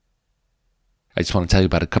I just want to tell you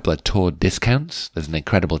about a couple of tour discounts. There's an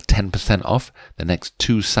incredible 10% off the next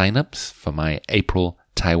 2 signups for my April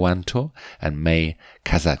Taiwan tour and May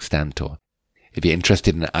Kazakhstan tour. If you're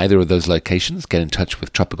interested in either of those locations, get in touch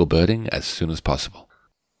with Tropical Birding as soon as possible.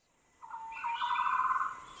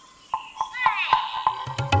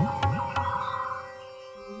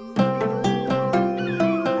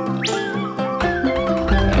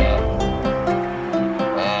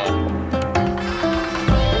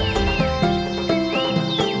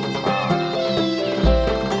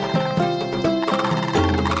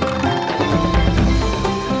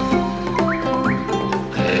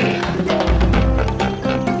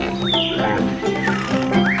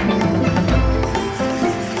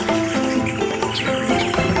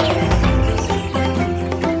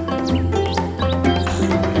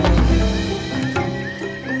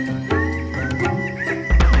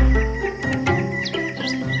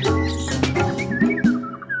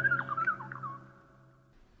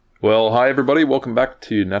 Well, hi everybody. Welcome back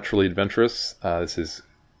to Naturally Adventurous. This is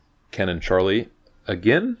Ken and Charlie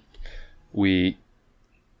again. We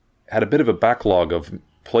had a bit of a backlog of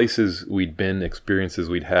places we'd been, experiences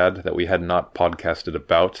we'd had that we had not podcasted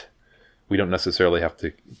about. We don't necessarily have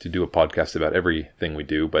to do a podcast about everything we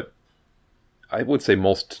do, but I would say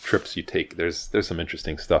most trips you take, there's some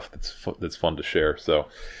interesting stuff that's fun to share. So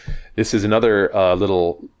this is another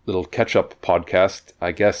little catch-up podcast.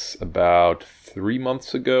 I guess about 3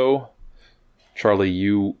 months ago, Charlie,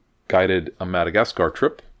 you guided a Madagascar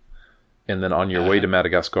trip, and then on your way to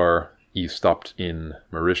Madagascar, you stopped in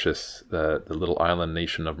Mauritius, the little island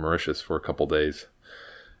nation of Mauritius, for a couple days.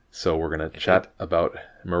 So we're going to chat about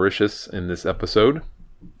Mauritius in this episode.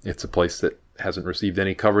 It's a place that hasn't received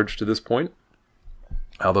any coverage to this point,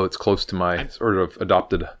 although it's close to my sort of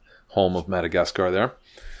adopted home of Madagascar there.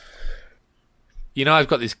 You know, I've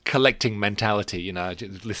got this collecting mentality, you know,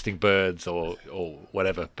 just listing birds or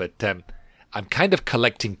whatever, but I'm kind of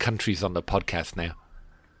collecting countries on the podcast now.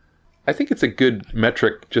 I think it's a good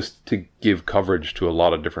metric just to give coverage to a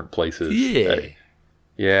lot of different places.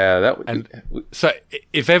 Yeah. That would. And so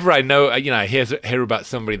if ever I know, you know, I hear about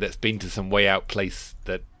somebody that's been to some way out place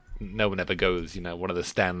that no one ever goes, you know, one of the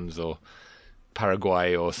stands or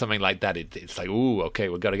Paraguay or something like that, it's like, ooh, okay,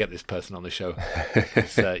 we've got to get this person on the show.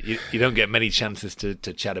 So you don't get many chances to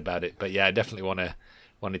chat about it, but yeah, I definitely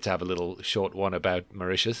wanted to have a little short one about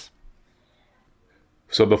Mauritius.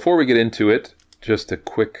 So before we get into it, just a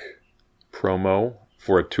quick promo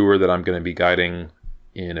for a tour that I'm going to be guiding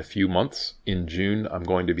in a few months. In June, I'm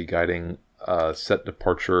going to be guiding a set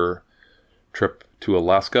departure trip to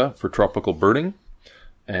Alaska for tropical birding.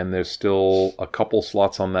 And there's still a couple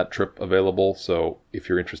slots on that trip available. So if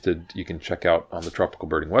you're interested, you can check out on the Tropical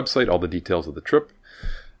Birding website all the details of the trip.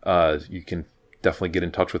 You can definitely get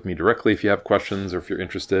in touch with me directly if you have questions or if you're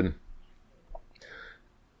interested.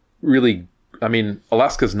 Really, I mean,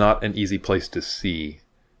 Alaska's not an easy place to see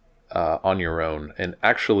on your own. And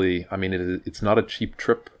actually, I mean, it's not a cheap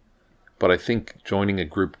trip, but I think joining a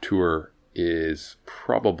group tour is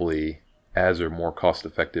probably as or more cost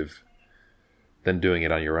effective than doing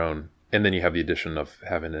it on your own. And then you have the addition of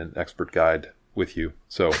having an expert guide with you.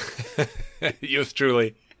 So yours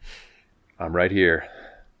truly. I'm right here.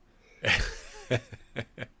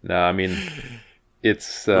 No, I mean,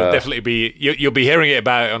 it's will definitely be you'll be hearing it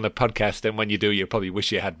about it on the podcast, and when you do, you'll probably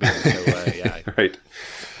wish you had been. So, yeah. Right.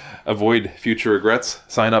 Avoid future regrets.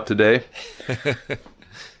 Sign up today.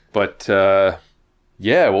 But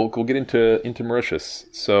yeah, we'll get into Mauritius.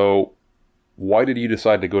 So why did you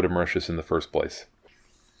decide to go to Mauritius in the first place?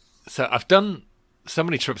 So I've done so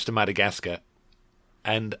many trips to Madagascar,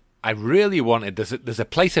 and I really wanted... There's a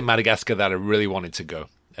place in Madagascar that I really wanted to go.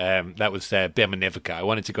 That was Bermanivica. I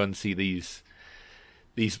wanted to go and see these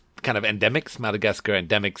kind of endemics, Madagascar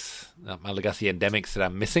endemics that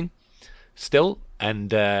I'm missing still.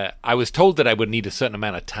 And I was told that I would need a certain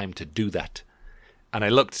amount of time to do that. And I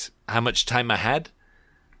looked how much time I had,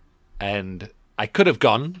 and I could have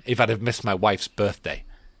gone if I'd have missed my wife's birthday,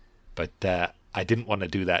 but I didn't want to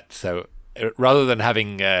do that. So rather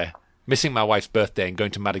than missing my wife's birthday and going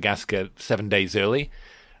to Madagascar 7 days early,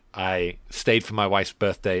 I stayed for my wife's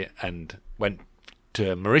birthday and went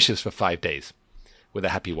to Mauritius for 5 days with a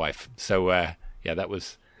happy wife. So yeah, that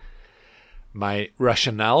was my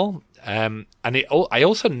rationale. And I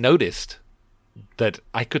also noticed that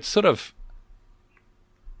I could sort of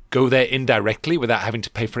go there indirectly without having to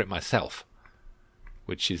pay for it myself,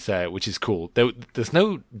 which is cool. There's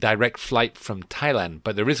no direct flight from Thailand,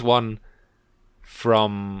 but there is one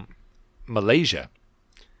from Malaysia,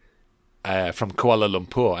 from Kuala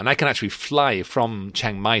Lumpur, and I can actually fly from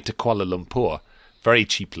Chiang Mai to Kuala Lumpur very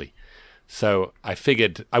cheaply. So I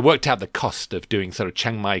figured, I worked out the cost of doing sort of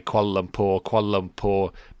Chiang Mai, Kuala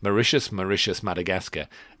Lumpur, Mauritius, Madagascar.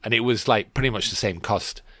 And it was like pretty much the same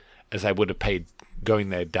cost as I would have paid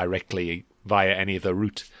going there directly via any other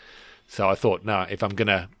route. So I thought, no, if I'm going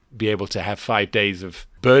to be able to have 5 days of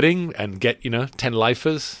birding and get, 10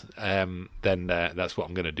 lifers, then that's what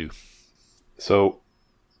I'm going to do. So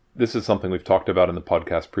this is something we've talked about in the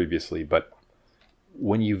podcast previously, but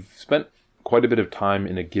when you've spent quite a bit of time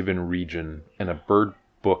in a given region and a bird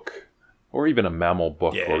book or even a mammal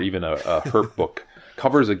book or even a herp book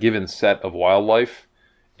covers a given set of wildlife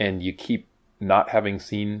and you keep not having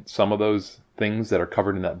seen some of those things that are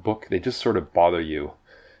covered in that book, they just sort of bother you.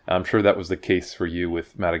 I'm sure that was the case for you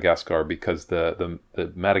with Madagascar because the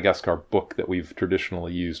Madagascar book that we've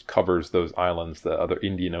traditionally used covers those islands, the other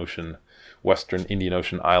Western Indian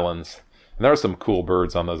Ocean islands. And there are some cool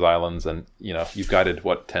birds on those islands. And, you've guided,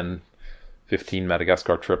 10, 15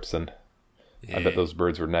 Madagascar trips. And I bet those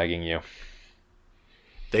birds were nagging you.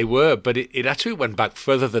 They were, but it actually went back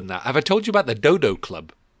further than that. Have I told you about the Dodo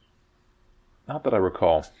Club? Not that I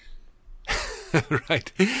recall.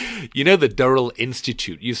 Right. The Durrell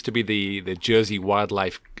Institute used to be the Jersey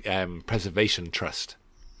Wildlife Preservation Trust.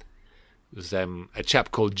 It was a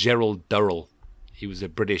chap called Gerald Durrell. He was a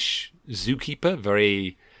British zookeeper,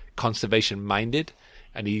 very conservation-minded,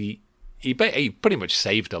 and he pretty much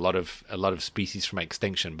saved a lot of species from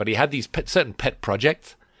extinction. But he had these certain pet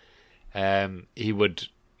projects. He would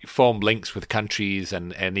form links with countries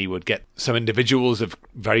and he would get some individuals of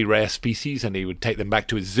very rare species and he would take them back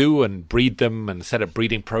to his zoo and breed them and set up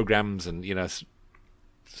breeding programs and,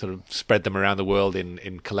 sort of spread them around the world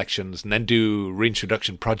in collections and then do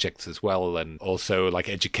reintroduction projects as well and also like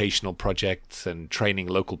educational projects and training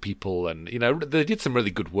local people and, they did some really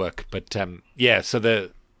good work. But, so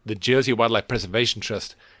the Jersey Wildlife Preservation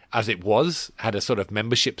Trust, as it was, had a sort of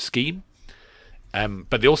membership scheme,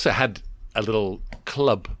 but they also had a little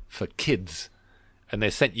club for kids, and they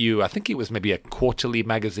sent you, I think it was maybe a quarterly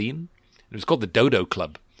magazine. It was called the Dodo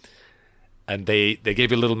Club, and they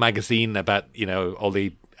gave you a little magazine about all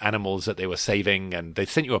the animals that they were saving, and they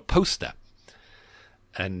sent you a poster,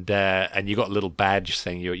 and you got a little badge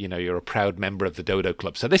saying you're a proud member of the Dodo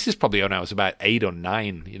Club. So this is probably when I was about 8 or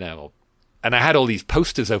 9, and I had all these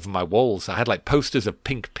posters over my walls. I had like posters of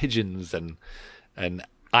pink pigeons and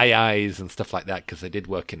eyes and stuff like that because I did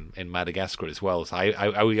work in Madagascar as well. So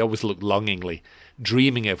I always looked longingly,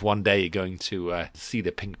 dreaming of one day going to see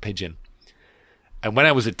the pink pigeon. And when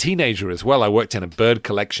I was a teenager as well, I worked in a bird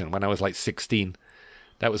collection when I was like 16.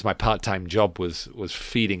 That was my part-time job was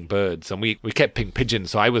feeding birds. And we kept pink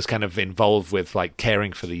pigeons, so I was kind of involved with like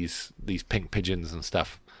caring for these pink pigeons and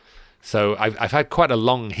stuff. So I've had quite a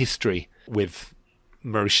long history with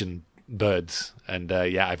Mauritian birds. And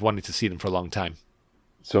I've wanted to see them for a long time.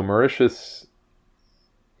 So Mauritius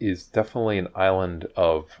is definitely an island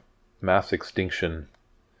of mass extinction,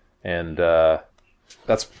 and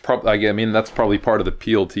that's probably part of the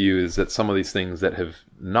appeal to you is that some of these things that have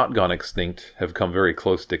not gone extinct have come very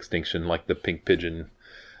close to extinction, like the pink pigeon,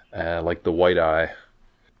 like the white eye.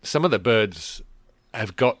 Some of the birds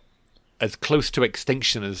have got as close to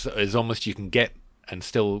extinction as almost you can get, and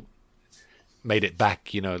still made it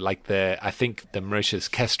back. I think the Mauritius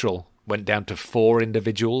kestrel went down to 4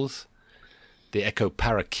 individuals. The echo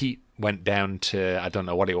parakeet went down to, I don't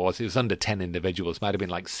know what it was. It was under 10 individuals. Might have been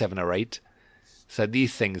like 7 or 8. So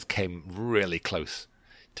these things came really close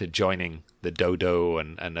to joining the dodo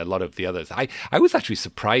and a lot of the others. I was actually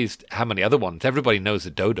surprised how many other ones. Everybody knows the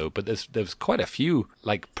dodo, but there's quite a few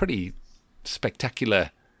like pretty spectacular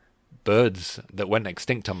birds that went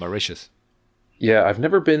extinct on Mauritius. Yeah, I've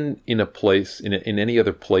never been in a place, in any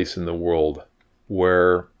other place in the world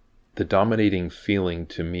where the dominating feeling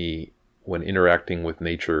to me when interacting with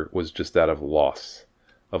nature was just that of loss,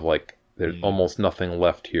 of like, there's almost nothing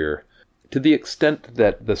left here. To the extent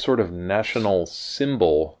that the sort of national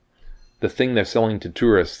symbol, the thing they're selling to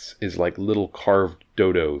tourists is like little carved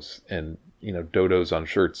dodos and, dodos on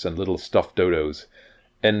shirts and little stuffed dodos.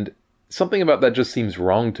 And something about that just seems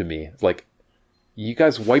wrong to me. It's like, you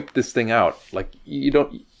guys wiped this thing out. Like,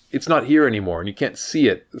 it's not here anymore and you can't see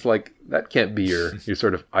it. It's like, that can't be your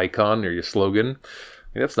sort of icon or your slogan.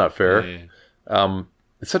 That's not fair. Yeah.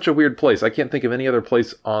 It's such a weird place. I can't think of any other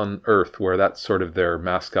place on Earth where that's sort of their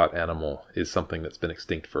mascot animal is something that's been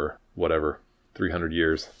extinct for, 300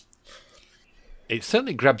 years. It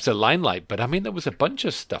certainly grabs the limelight, but I mean, there was a bunch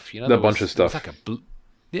of stuff. There was like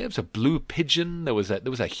it was a blue pigeon. There was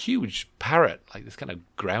a huge parrot, like this kind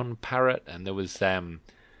of ground parrot, and there was I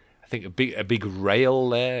think a big rail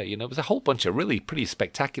there. There was a whole bunch of really pretty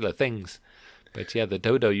spectacular things. But yeah, the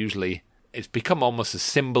dodo usually it's become almost a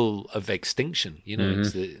symbol of extinction. You know,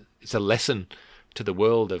 it's a lesson to the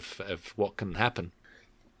world of what can happen.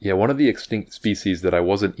 Yeah, one of the extinct species that I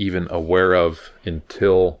wasn't even aware of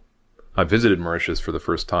until I visited Mauritius for the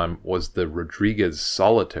first time was the Rodriguez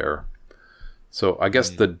solitaire. So I guess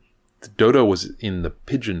the dodo was in the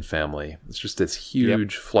pigeon family. It's just this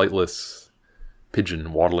huge flightless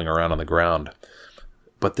pigeon waddling around on the ground.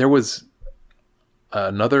 But there was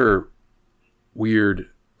another weird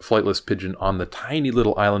flightless pigeon on the tiny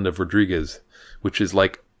little island of Rodriguez, which is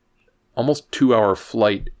like almost 2-hour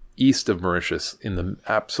flight east of Mauritius in the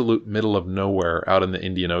absolute middle of nowhere out in the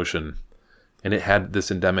Indian Ocean. And it had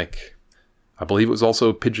this endemic, I believe it was also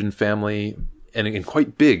a pigeon family, and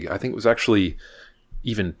quite big. I think it was actually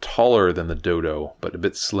even taller than the dodo, but a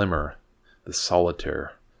bit slimmer. The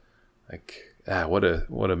solitaire. Like, what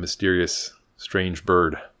a mysterious, strange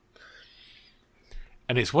bird.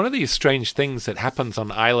 And it's one of these strange things that happens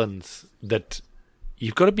on islands that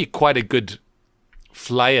you've got to be quite a good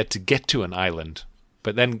flyer to get to an island.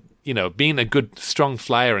 But then, you know, being a good, strong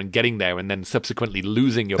flyer and getting there and then subsequently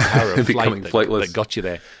losing your power of flight that got you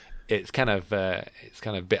there, it's kind of a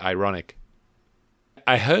bit ironic.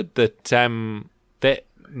 I heard that they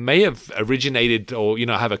may have originated or, you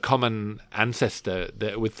know, have a common ancestor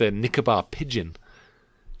with the Nicobar pigeon,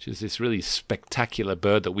 which is this really spectacular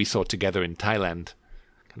bird that we saw together in Thailand.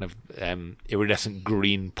 Kind of iridescent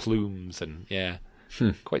green plumes and,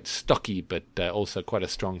 quite stocky, but also quite a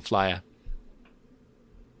strong flyer.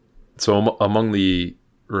 So among the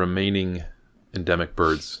remaining endemic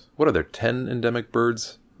birds, what are there, 10 endemic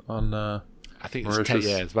birds on I think it's Mauritius?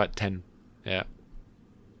 10, it's about 10, yeah.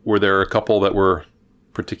 Were there a couple that were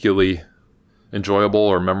particularly enjoyable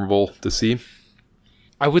or memorable to see?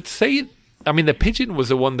 I would say, I mean, the pigeon was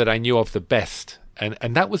the one that I knew of the best,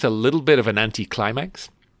 and that was a little bit of an anticlimax.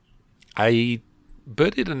 I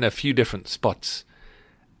birded in a few different spots,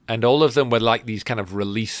 and all of them were like these kind of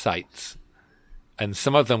release sites. And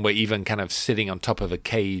some of them were even kind of sitting on top of a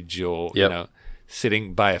cage or, you know,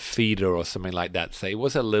 sitting by a feeder or something like that. So it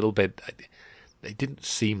was a little bit, they didn't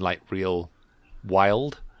seem like real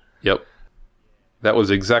wild. Yep. That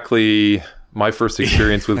was exactly my first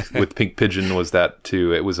experience with pink pigeon was that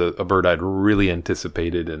too. It was a bird I'd really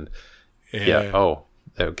anticipated. And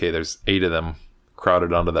there's 8 of them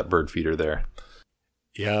crowded onto that bird feeder there.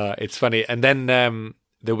 Yeah, it's funny. And then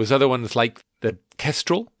there was other ones like the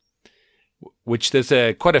kestrel, which there's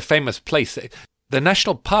quite a famous place. The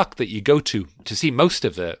national park that you go to see most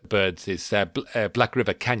of the birds is Black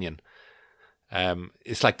River Canyon.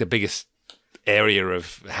 It's like the biggest area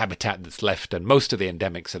of habitat that's left, and most of the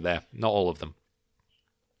endemics are there, not all of them.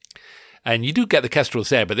 And you do get the kestrels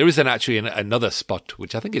there, but there is actually another spot,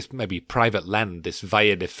 which I think is maybe private land, this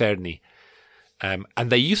Valle de Ferni. And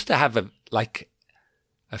they used to have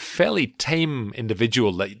a fairly tame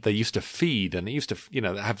individual that they used to feed, and it used to, you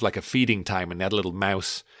know, have like a feeding time, and they had a little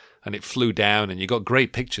mouse, and it flew down, and you got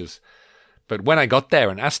great pictures. But when I got there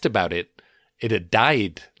and asked about it, it had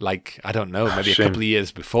died, like, I don't know, maybe a couple of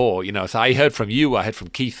years before, you know. So I heard from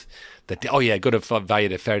Keith, that, go to Valle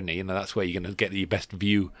de Ferni, you know, that's where you're going to get your best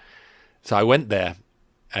view. So I went there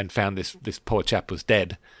and found this poor chap was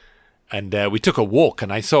dead. And we took a walk,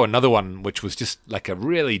 and I saw another one, which was just like a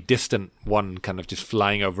really distant one, kind of just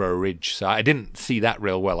flying over a ridge. So I didn't see that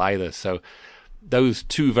real well either. So those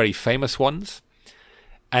 2 very famous ones.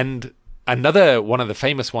 And another one of the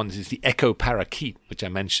famous ones is the echo parakeet, which I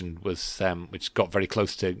mentioned was which got very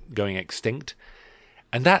close to going extinct.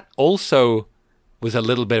 And that also was a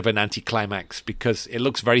little bit of an anticlimax because it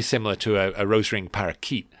looks very similar to a rose-ring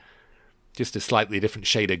parakeet, just a slightly different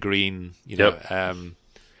shade of green, you know.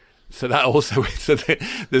 So that also, so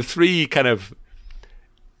the 3 kind of,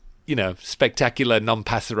 you know, spectacular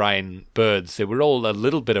non-passerine birds, they were all a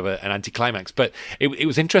little bit of an anticlimax. But it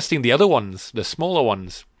was interesting. The other ones, the smaller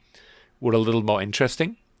ones, were a little more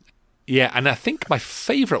interesting. Yeah, and I think my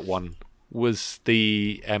favorite one was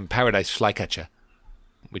the paradise flycatcher,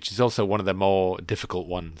 which is also one of the more difficult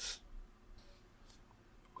ones.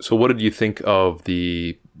 So what did you think of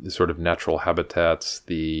the sort of natural habitats,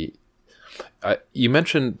 you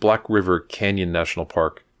mentioned Black River Canyon National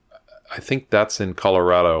Park. I think that's in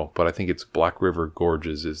Colorado, but I think it's Black River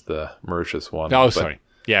Gorges is the Mauritius one. Sorry.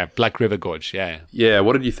 Yeah, Black River Gorge, yeah. Yeah,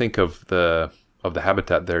 what did you think of the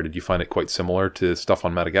habitat there? Did you find it quite similar to stuff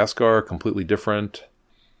on Madagascar, completely different?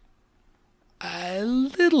 A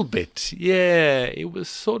little bit, yeah. It was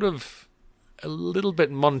sort of a little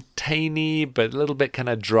bit montane-y, but a little bit kind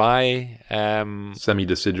of dry.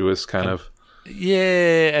 Semi-deciduous kind of.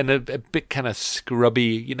 Yeah, and a bit kind of scrubby.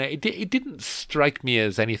 You know, it didn't strike me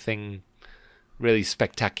as anything really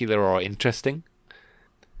spectacular or interesting.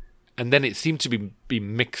 And then it seemed to be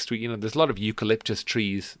mixed with, there's a lot of eucalyptus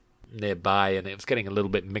trees nearby, and it was getting a little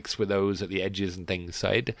bit mixed with those at the edges and things. So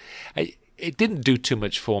it didn't do too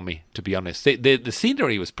much for me, to be honest. The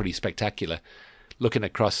scenery was pretty spectacular. Looking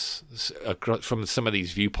across from some of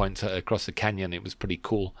these viewpoints across the canyon, it was pretty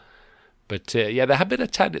cool. But the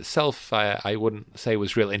habitat itself, I wouldn't say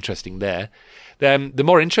was real interesting there. The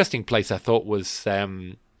more interesting place I thought was Ile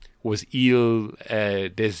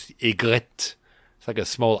des Aigrettes. It's like a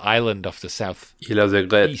small island off the south. Ile des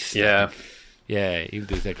Aigrettes, east, yeah. Yeah, Ile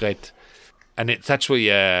des Aigrettes. And it's actually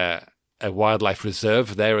a wildlife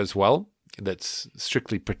reserve there as well that's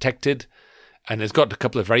strictly protected. And it's got a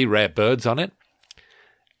couple of very rare birds on it.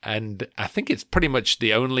 And I think it's pretty much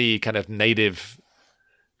the only kind of native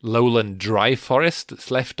lowland dry forest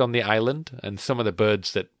that's left on the island. And some of the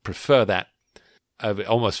birds that prefer that I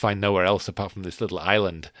almost find nowhere else apart from this little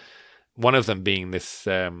island. One of them being this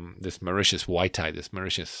Mauritius white-eye, this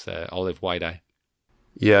Mauritius olive white-eye.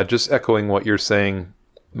 Yeah, just echoing what you're saying,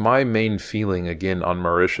 my main feeling, again, on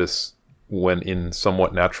Mauritius when in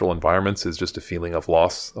somewhat natural environments is just a feeling of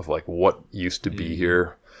loss, of like what used to be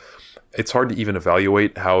here. It's hard to even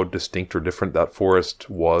evaluate how distinct or different that forest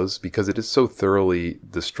was because it is so thoroughly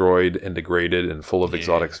destroyed and degraded and full of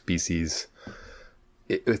exotic species.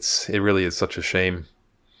 It really is such a shame.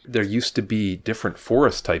 There used to be different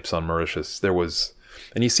forest types on Mauritius. There was,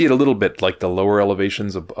 and you see it a little bit, like the lower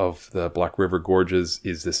elevations of the Black River Gorges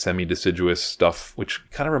is the semi-deciduous stuff, which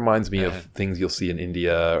kind of reminds me of things you'll see in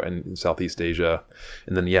India and in Southeast Asia.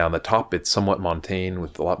 And then, on the top, it's somewhat montane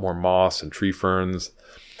with a lot more moss and tree ferns.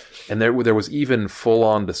 And there was even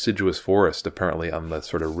full-on deciduous forest, apparently, on the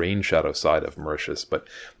sort of rain shadow side of Mauritius. But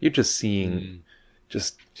you're just seeing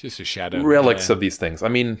just a shadow relics of these things. I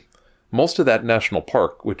mean, most of that national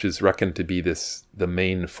park, which is reckoned to be the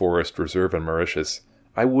main forest reserve in Mauritius,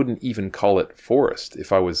 I wouldn't even call it forest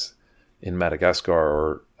if I was in Madagascar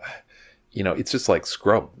or, it's just like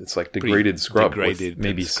scrub. It's like degraded scrub with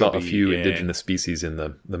maybe a few indigenous species in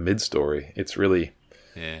the mid-story. It's really,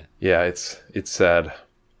 it's sad.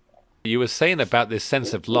 You were saying about this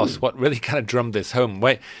sense of loss. What really kind of drummed this home?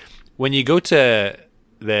 When you go to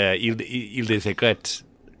the Ile des Aigrettes,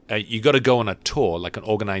 you got to go on a tour, like an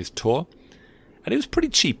organized tour, and it was pretty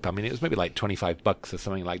cheap. I mean, it was maybe like $25 or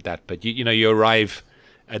something like that. But you arrive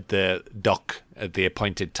at the dock at the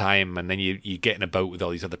appointed time, and then you get in a boat with all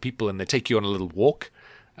these other people, and they take you on a little walk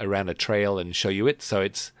around a trail and show you it. So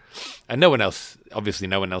and no one else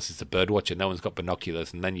is a bird watcher. No one's got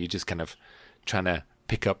binoculars, and then you just kind of trying to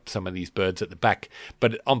pick up some of these birds at the back.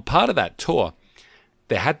 But on part of that tour,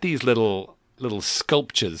 they had these little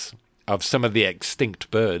sculptures of some of the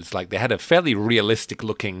extinct birds. Like they had a fairly realistic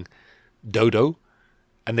looking dodo,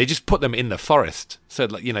 and they just put them in the forest. So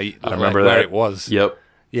I remember where it was. Yep.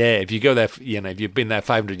 Yeah, if you go there, if you've been there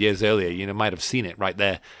 500 years earlier, you might have seen it right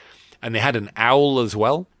there. And they had an owl as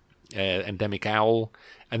well, endemic owl.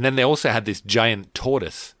 And then they also had this giant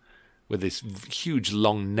tortoise with this huge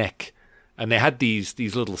long neck. And they had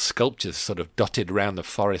these little sculptures sort of dotted around the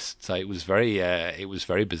forest. So it was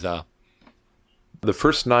very bizarre. The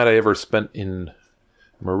first night I ever spent in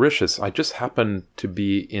Mauritius, I just happened to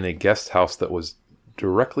be in a guest house that was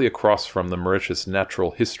directly across from the Mauritius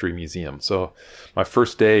Natural History Museum. So my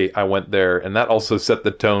first day I went there, and that also set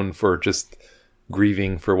the tone for just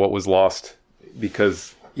grieving for what was lost.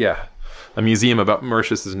 Because, a museum about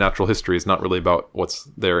Mauritius's natural history is not really about what's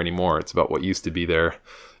there anymore. It's about what used to be there.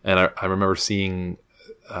 And I remember seeing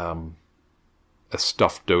a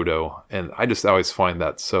stuffed dodo, and I just always find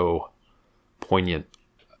that so poignant.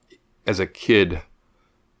 As a kid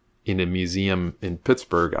in a museum in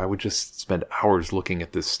Pittsburgh, I would just spend hours looking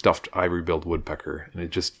at this stuffed ivory-billed woodpecker, and I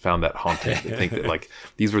just found that haunting to think that like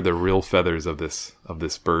these were the real feathers of this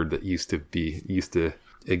bird that used to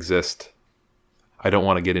exist. I don't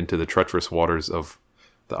want to get into the treacherous waters of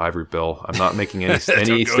the ivory bill. I'm not making any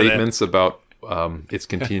statements about its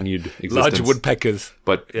continued existence. Large woodpeckers.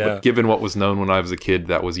 But given what was known when I was a kid,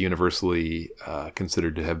 that was universally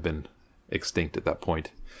considered to have been extinct at that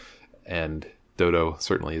point. And dodo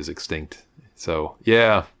certainly is extinct. So,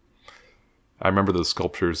 I remember those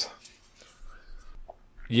sculptures.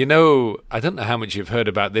 I don't know how much you've heard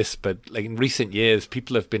about this, but like in recent years,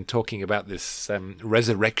 people have been talking about this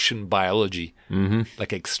resurrection biology,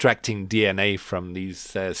 like extracting DNA from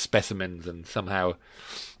these specimens and somehow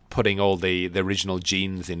putting all the original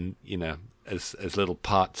genes in, as little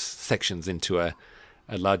parts, sections into a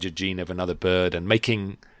larger gene of another bird and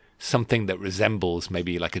making something that resembles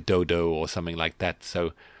maybe like a dodo or something like that.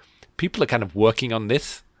 So people are kind of working on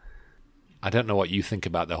this. I don't know what you think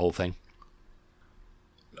about the whole thing.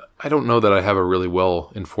 I don't know that I have a really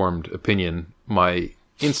well-informed opinion. My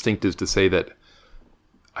instinct is to say that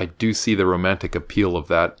I do see the romantic appeal of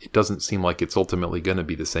that. It doesn't seem like it's ultimately going to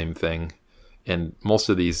be the same thing. And most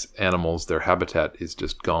of these animals, their habitat is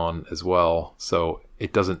just gone as well. So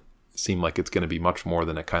it doesn't seem like it's going to be much more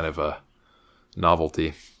than a kind of a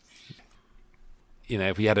novelty. You know,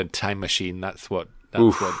 if we had a time machine, that's what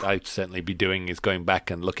I'd certainly be doing, is going back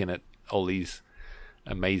and looking at all these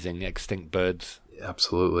amazing extinct birds.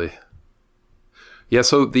 Absolutely. Yeah,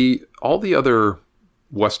 so all the other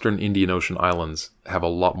Western Indian Ocean islands have a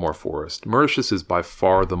lot more forest. Mauritius is by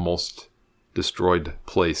far the most destroyed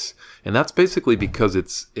place, and that's basically because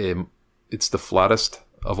it's the flattest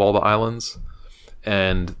of all the islands,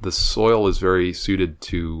 and the soil is very suited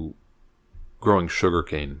to growing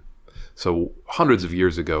sugarcane. So hundreds of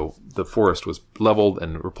years ago, the forest was leveled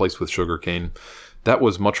and replaced with sugarcane. That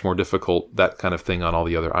was much more difficult, that kind of thing, on all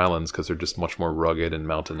the other islands because they're just much more rugged and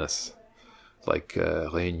mountainous, like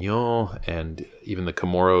Réunion and even the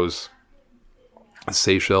Comoros,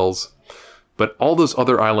 Seychelles. But all those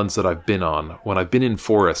other islands that I've been on, when I've been in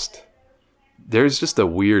forest, there's just a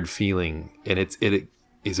weird feeling, and it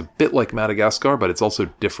is a bit like Madagascar, but it's also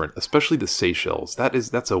different, especially the Seychelles.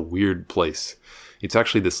 That's a weird place. It's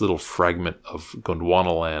actually this little fragment of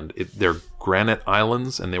Gondwana land. They're granite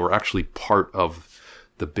islands, and they were actually part of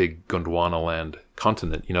the big Gondwana land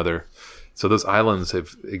continent. You know, so those islands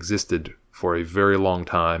have existed for a very long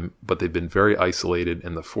time, but they've been very isolated,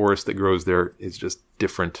 and the forest that grows there is just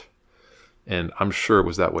different. And I'm sure it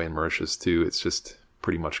was that way in Mauritius too. It's just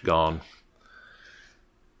pretty much gone.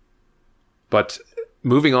 But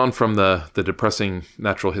moving on from the depressing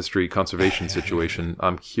natural history conservation situation,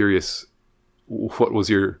 I'm curious, what was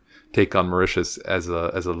your take on Mauritius as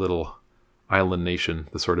a little island nation,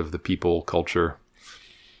 the people, culture?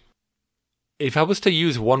 If I was to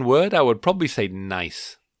use one word, I would probably say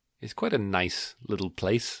nice. It's quite a nice little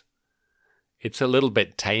place. It's a little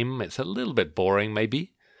bit tame. It's a little bit boring,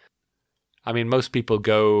 maybe. I mean, most people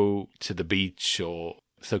go to the beach or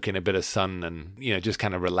soak in a bit of sun and, just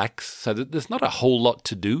kind of relax. So there's not a whole lot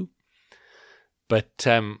to do. But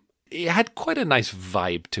it had quite a nice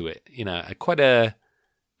vibe to it. Quite a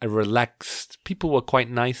relaxed... People were quite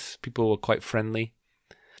nice. People were quite friendly.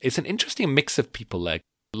 It's an interesting mix of people there.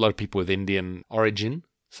 A lot of people with Indian origin.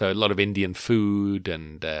 So a lot of Indian food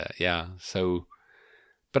and, so...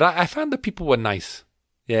 But I found that people were nice.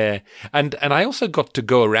 Yeah. And I also got to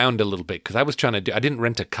go around a little bit because I was trying to I didn't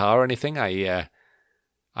rent a car or anything. I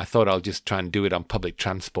thought I'll just try and do it on public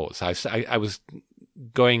transport. So I was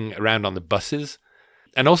going around on the buses.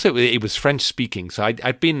 And also it was French speaking. So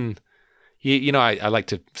I'd been, I like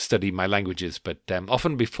to study my languages, but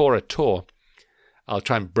often before a tour, I'll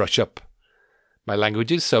try and brush up my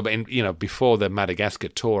languages. So, before the Madagascar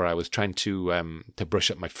tour, I was trying to brush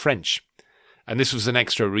up my French. And this was an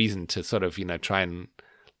extra reason to sort of, try and,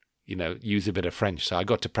 use a bit of French. So I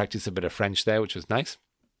got to practice a bit of French there, which was nice.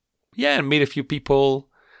 Yeah, and meet a few people,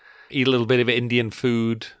 eat a little bit of Indian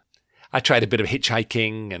food. I tried a bit of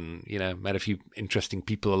hitchhiking and, met a few interesting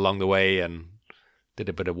people along the way and did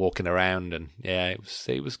a bit of walking around. And yeah,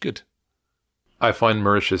 it was good. I find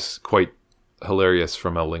Mauritius quite hilarious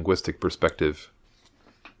from a linguistic perspective.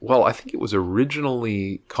 Well, I think it was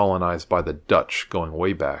originally colonized by the Dutch going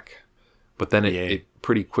way back. But then it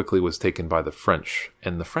pretty quickly was taken by the French.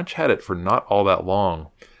 And the French had it for not all that long.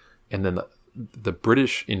 And then the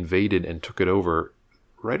British invaded and took it over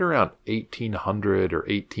right around 1800 or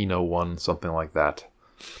 1801, something like that.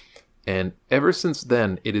 And ever since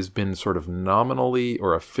then, it has been sort of nominally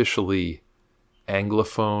or officially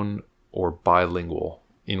Anglophone or bilingual,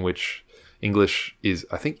 in which English is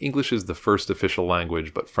the first official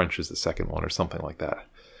language, but French is the second one or something like that.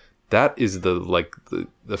 That is the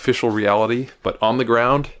official reality, but on the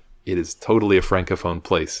ground, it is totally a francophone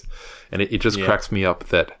place. And it just cracks me up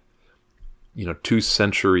that, 2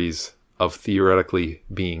 centuries of theoretically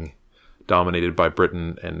being dominated by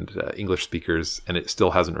Britain and English speakers, and it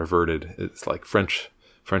still hasn't reverted. It's like French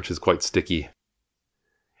is quite sticky.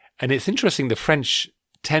 And it's interesting, the French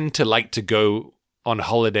tend to like to go on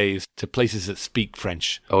holidays to places that speak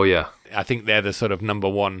French. Oh, yeah. I think they're the sort of number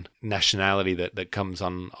one nationality that comes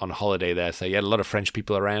on holiday there. So, yeah, a lot of French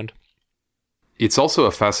people around. It's also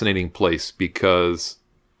a fascinating place because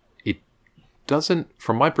it doesn't,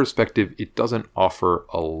 from my perspective, it doesn't offer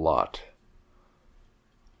a lot.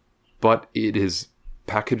 But it has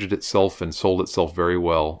packaged itself and sold itself very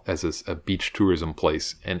well as a beach tourism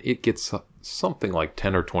place. And it gets something like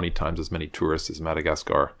 10 or 20 times as many tourists as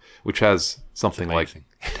Madagascar, which has something like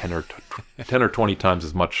 10 or 20 times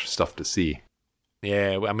as much stuff to see.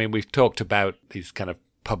 Yeah, I mean, we've talked about these kind of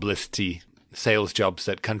publicity sales jobs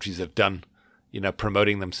that countries have done,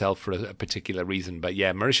 promoting themselves for a particular reason. But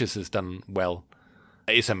yeah, Mauritius has done well.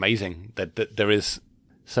 It's amazing that there is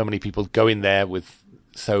so many people going there with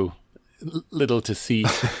so little to see.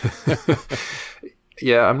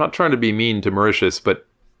 Yeah, I'm not trying to be mean to Mauritius, but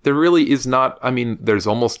there really is not. I mean, there's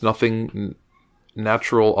almost nothing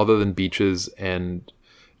natural other than beaches, and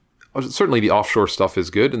certainly the offshore stuff is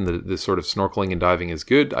good, and the sort of snorkeling and diving is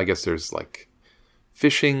good. I guess there's like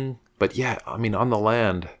fishing, but yeah, I mean, on the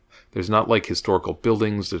land, there's not like historical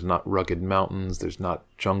buildings, there's not rugged mountains, there's not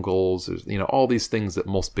jungles, there's, all these things that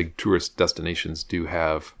most big tourist destinations do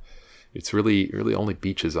have. It's really, really only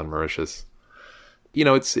beaches on Mauritius.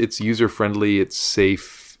 It's user-friendly, it's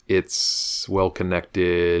safe, it's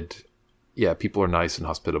well-connected. Yeah, people are nice and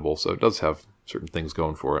hospitable, so it does have certain things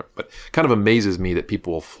going for it. But kind of amazes me that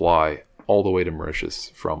people will fly all the way to Mauritius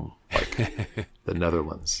from, like, the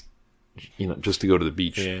Netherlands, just to go to the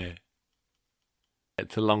beach. Yeah.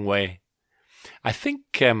 It's a long way. I think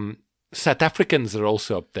South Africans are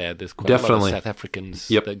also up there. There's quite a lot of South Africans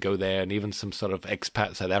that go there, and even some sort of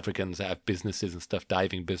expat South Africans that have businesses and stuff,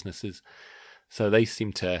 diving businesses. So they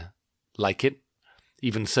seem to like it.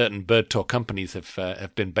 Even certain bird tour companies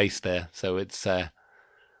have been based there. So it's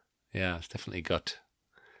it's definitely got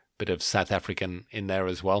a bit of South African in there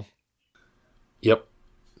as well. Yep.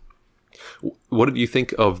 What did you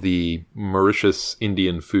think of the Mauritius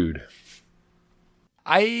Indian food?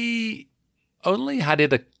 I only had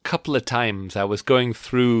it a couple of times. I was going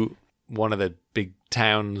through one of the big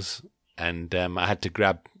towns, and I had to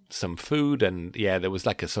grab some food, and yeah, there was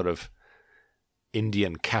like a sort of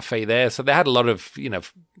Indian cafe there. So they had a lot of,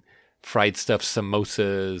 fried stuff,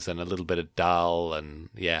 samosas, and a little bit of dal, and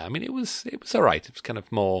yeah, I mean, it was all right. It was kind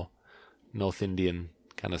of more North Indian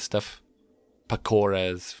kind of stuff.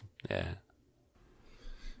 Pakoras, yeah.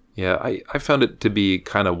 Yeah, I found it to be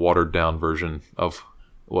kind of watered down version of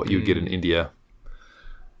what you get in India.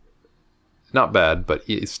 Not bad, but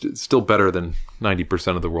it's still better than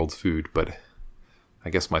 90% of the world's food, but I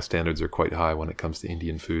guess my standards are quite high when it comes to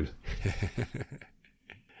Indian food.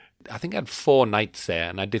 I think I had 4 nights there,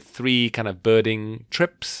 and I did 3 kind of birding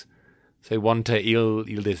trips. So one to Ile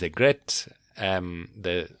des Aigrettes,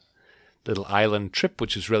 the little island trip,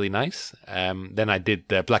 which was really nice. Then I did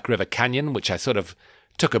the Black River Canyon, which I sort of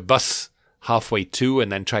took a bus halfway to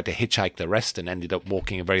and then tried to hitchhike the rest and ended up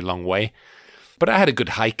walking a very long way. But I had a good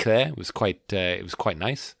hike there. It was quite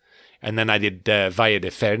nice. And then I did Valle de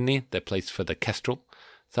Ferni, the place for the kestrel.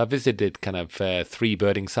 So I visited kind of 3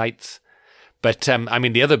 birding sites. But I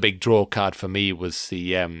mean, the other big draw card for me was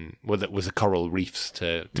the coral reefs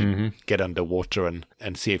to get underwater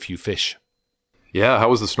and see a few fish. Yeah, how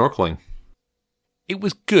was the snorkeling? It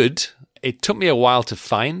was good. It took me a while to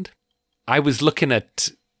find. I was looking at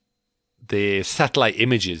the satellite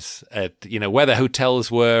images at where the hotels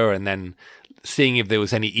were, and then seeing if there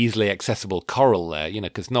was any easily accessible coral there.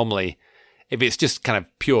 Because normally, if it's just kind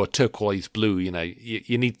of pure turquoise blue,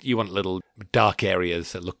 you want little dark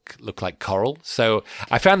areas that look like coral. So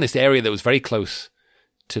I found this area that was very close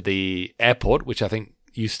to the airport, which I think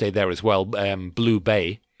you stayed there as well, Blue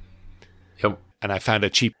Bay. Yep. And I found a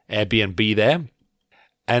cheap Airbnb there.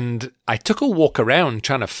 And I took a walk around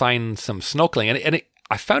trying to find some snorkeling. And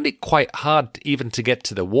I found it quite hard even to get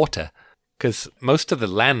to the water, because most of the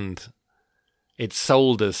land, it's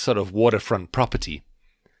sold as sort of waterfront property.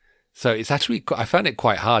 So it's actually, I found it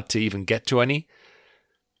quite hard to even get to any.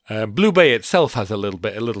 Blue Bay itself has a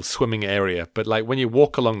little swimming area, but like when you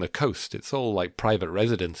walk along the coast, it's all like private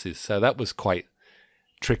residences. So that was quite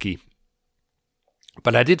tricky.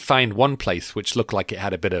 But I did find one place which looked like it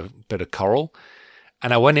had a bit of coral,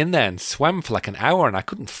 and I went in there and swam for like an hour, and I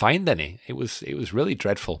couldn't find any. It was really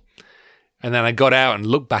dreadful. And then I got out and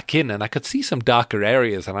looked back in, and I could see some darker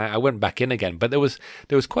areas, and I went back in again. But there was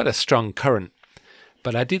quite a strong current.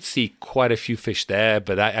 But I did see quite a few fish there.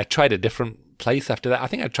 But I tried a different place after that. I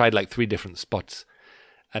think I tried like 3 different spots,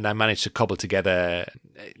 and I managed to cobble together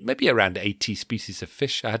maybe around 80 species of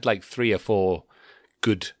fish. I had like 3 or 4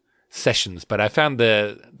 good sessions, but I found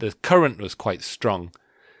the current was quite strong,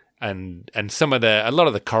 and a lot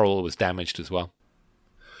of the coral was damaged as well.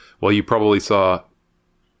 Well, you probably saw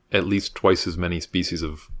at least twice as many species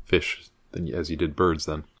of fish as you did birds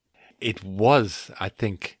then. It was, I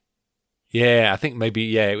think. Yeah, I think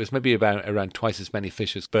maybe, it was maybe around twice as many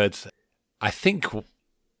fish as birds. I think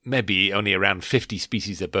maybe only around 50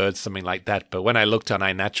 species of birds, something like that. But when I looked on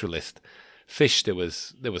iNaturalist, fish, there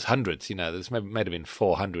was hundreds, there's might have been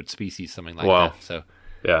 400 species, something like that. So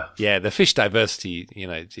yeah, the fish diversity,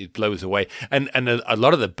 it blows away. And a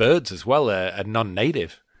lot of the birds as well are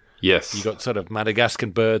non-native. Yes. You got sort of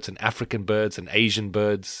Madagascan birds and African birds and Asian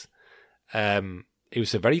birds. it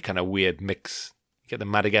was a very kind of weird mix. You get the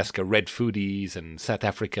Madagascar red foodies and South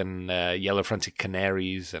African yellow-fronted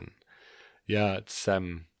canaries, and it's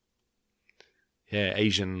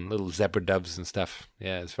Asian little zebra doves and stuff.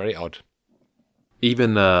 Yeah, it's very odd.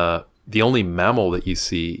 Even the only mammal that you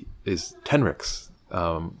see is tenrecs,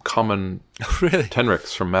 common really?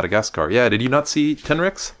 Tenrecs from Madagascar. Yeah, did you not see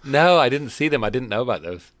tenrecs? No, I didn't see them. I didn't know about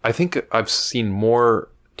those. I think I've seen more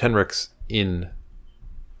tenrecs in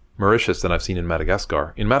Mauritius than I've seen in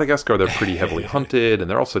Madagascar. In Madagascar, they're pretty heavily hunted, and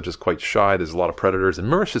they're also just quite shy. There's a lot of predators. In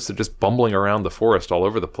Mauritius, they're just bumbling around the forest all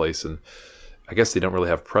over the place, and I guess they don't really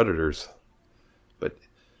have predators. But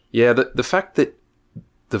yeah, the fact that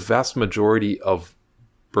the vast majority of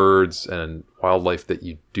birds and wildlife that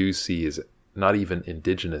you do see is not even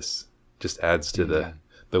indigenous just adds to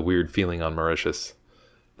the weird feeling on Mauritius.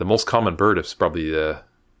 The most common bird is probably the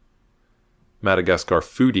Madagascar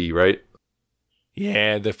foodie, right?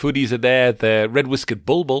 Yeah, the foodies are there. The red-whiskered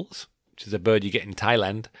bulbuls, which is a bird you get in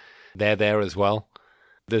Thailand, they're there as well.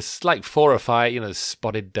 There's like 4 or 5,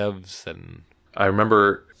 spotted doves. And I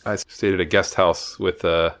remember I stayed at a guest house with,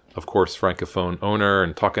 of course, Francophone owner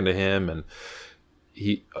and talking to him, and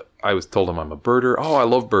I told him I'm a birder. Oh, I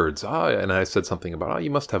love birds. And I said something about,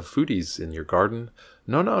 you must have foodies in your garden.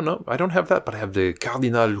 No, I don't have that, but I have the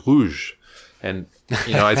Cardinal Rouge. And,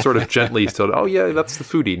 I sort of gently said, oh, yeah, that's the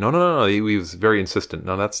foodie. No. He was very insistent.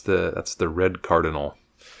 No, that's the red cardinal.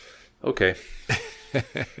 Okay.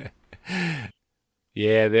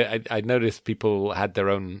 Yeah, I noticed people had their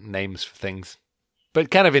own names for things.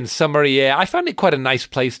 But kind of in summary, I found it quite a nice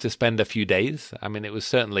place to spend a few days. I mean, it was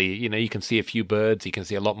certainly, you can see a few birds, you can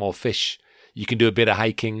see a lot more fish, you can do a bit of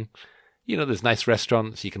hiking. There's nice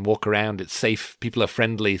restaurants, you can walk around, it's safe, people are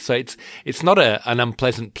friendly. So it's not an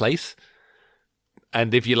unpleasant place.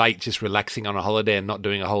 And if you like just relaxing on a holiday and not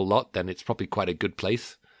doing a whole lot, then it's probably quite a good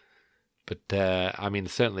place. But,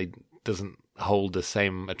 certainly doesn't hold the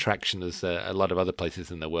same attraction as a lot of other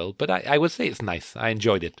places in the world. But I would say it's nice. I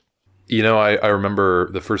enjoyed it. I remember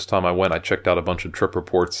the first time I went, I checked out a bunch of trip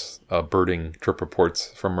reports, birding trip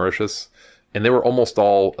reports from Mauritius, and they were almost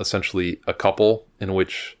all essentially a couple in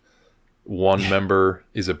which one member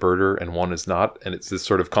is a birder and one is not, and it's this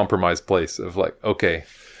sort of compromised place of like, okay,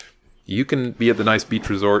 you can be at the nice beach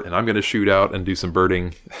resort, and I'm going to shoot out and do some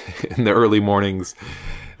birding in the early mornings.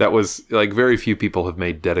 That was like very few people have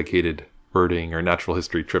made dedicated birding or natural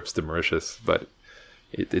history trips to Mauritius, but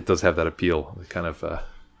it does have that appeal, kind of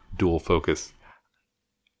dual focus.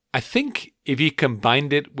 I think if you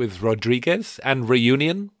combined it with Rodriguez and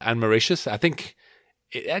Reunion and Mauritius, I think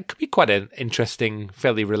it could be quite an interesting,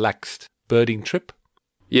 fairly relaxed birding trip.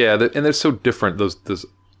 Yeah, and they're so different. Those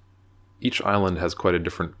each island has quite a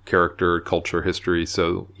different character, culture, history.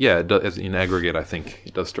 So yeah, in aggregate, I think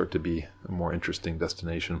it does start to be a more interesting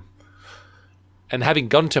destination. And having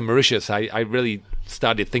gone to Mauritius, I really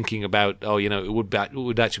started thinking about, it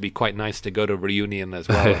would actually be quite nice to go to Reunion as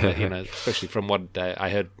well, especially from what I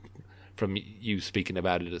heard from you speaking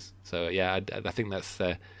about it. So yeah, I think that's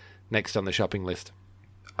next on the shopping list.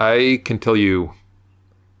 I can tell you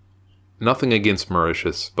nothing against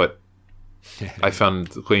Mauritius, but I found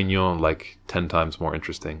Réunion like 10 times more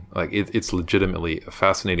interesting. Like it's legitimately a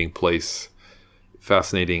fascinating place,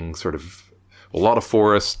 fascinating sort of a lot of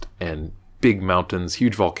forest and big mountains,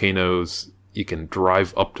 huge volcanoes. You can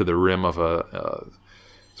drive up to the rim of a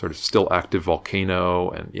sort of still active volcano,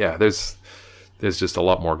 and yeah, there's just a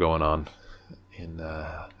lot more going on in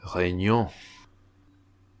Réunion.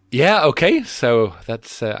 Yeah, okay. So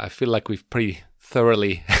that's I feel like we've pretty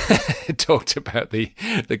thoroughly talked about the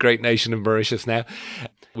great nation of Mauritius now.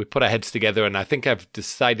 We put our heads together, and I think I've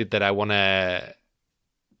decided that I want to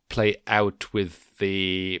play out with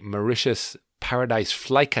the Mauritius Paradise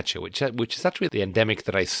flycatcher, which is actually the endemic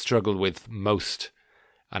that I struggled with most,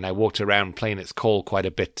 and I walked around playing its call quite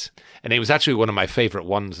a bit, and it was actually one of my favorite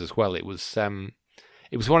ones as well. It was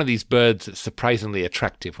one of these birds that's surprisingly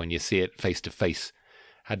attractive when you see it face to face.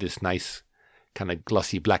 Had this nice kind of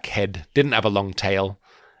glossy black head, didn't have a long tail,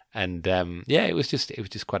 and it was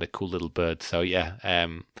just quite a cool little bird. So yeah,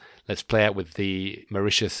 let's play out with the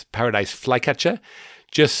Mauritius Paradise flycatcher.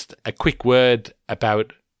 Just a quick word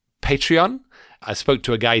about Patreon. I spoke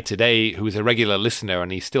to a guy today who was a regular listener,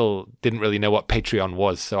 and he still didn't really know what Patreon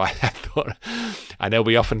was. So I thought, I know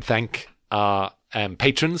we often thank our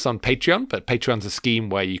patrons on Patreon, but Patreon's a scheme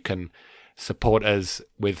where you can support us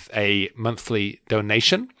with a monthly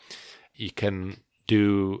donation. You can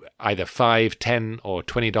do either $5, $10, or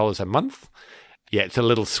 $20 a month. Yeah, it's a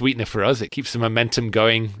little sweetener for us. It keeps the momentum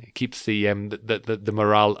going. It keeps the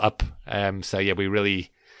morale up. So yeah, we really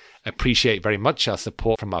appreciate very much our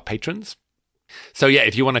support from our patrons. So yeah,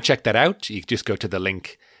 if you want to check that out, you just go to the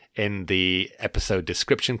link in the episode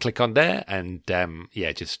description, click on there, and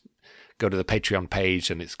just go to the Patreon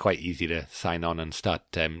page, and it's quite easy to sign on and start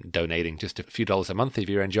donating just a few dollars a month if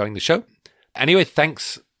you're enjoying the show. Anyway,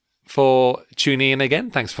 thanks for tuning in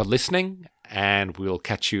again. Thanks for listening, and we'll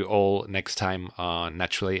catch you all next time on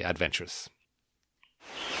Naturally Adventurous.